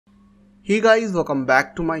Hey guys, welcome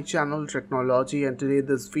back to my channel Tricknology, and today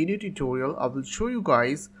this video tutorial I will show you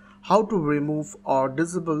guys how to remove or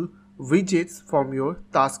disable widgets from your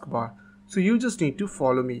taskbar. So you just need to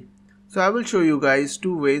follow me. So I will show you guys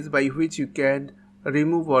two ways by which you can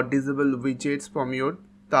remove or disable widgets from your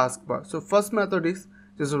taskbar. So first method is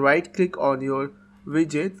just right click on your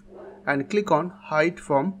widget and click on hide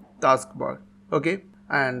from taskbar. Okay,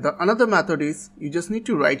 and the another method is you just need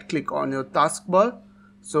to right click on your taskbar.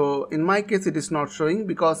 So in my case it is not showing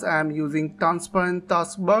because I am using transparent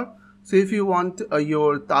taskbar. So if you want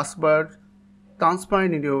your taskbar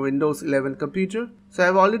transparent in your Windows 11 computer, so I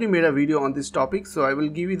have already made a video on this topic, so I will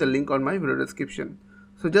give you the link on my video description.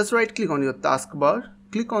 So just right click on your taskbar,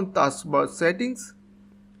 click on taskbar settings.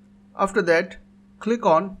 After that, click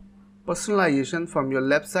on personalization from your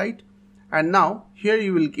left side, and now here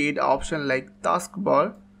you will get an option like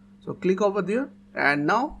taskbar. So click over there, and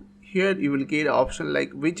now here you will get an option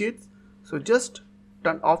like widgets. So just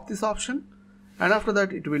turn off this option, and after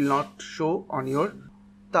that it will not show on your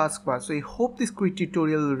taskbar. So I hope this quick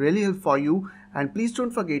tutorial will really help for you, and please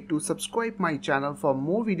don't forget to subscribe my channel for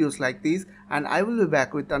more videos like this, and I will be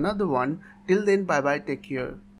back with another one. Till then, bye bye, take care.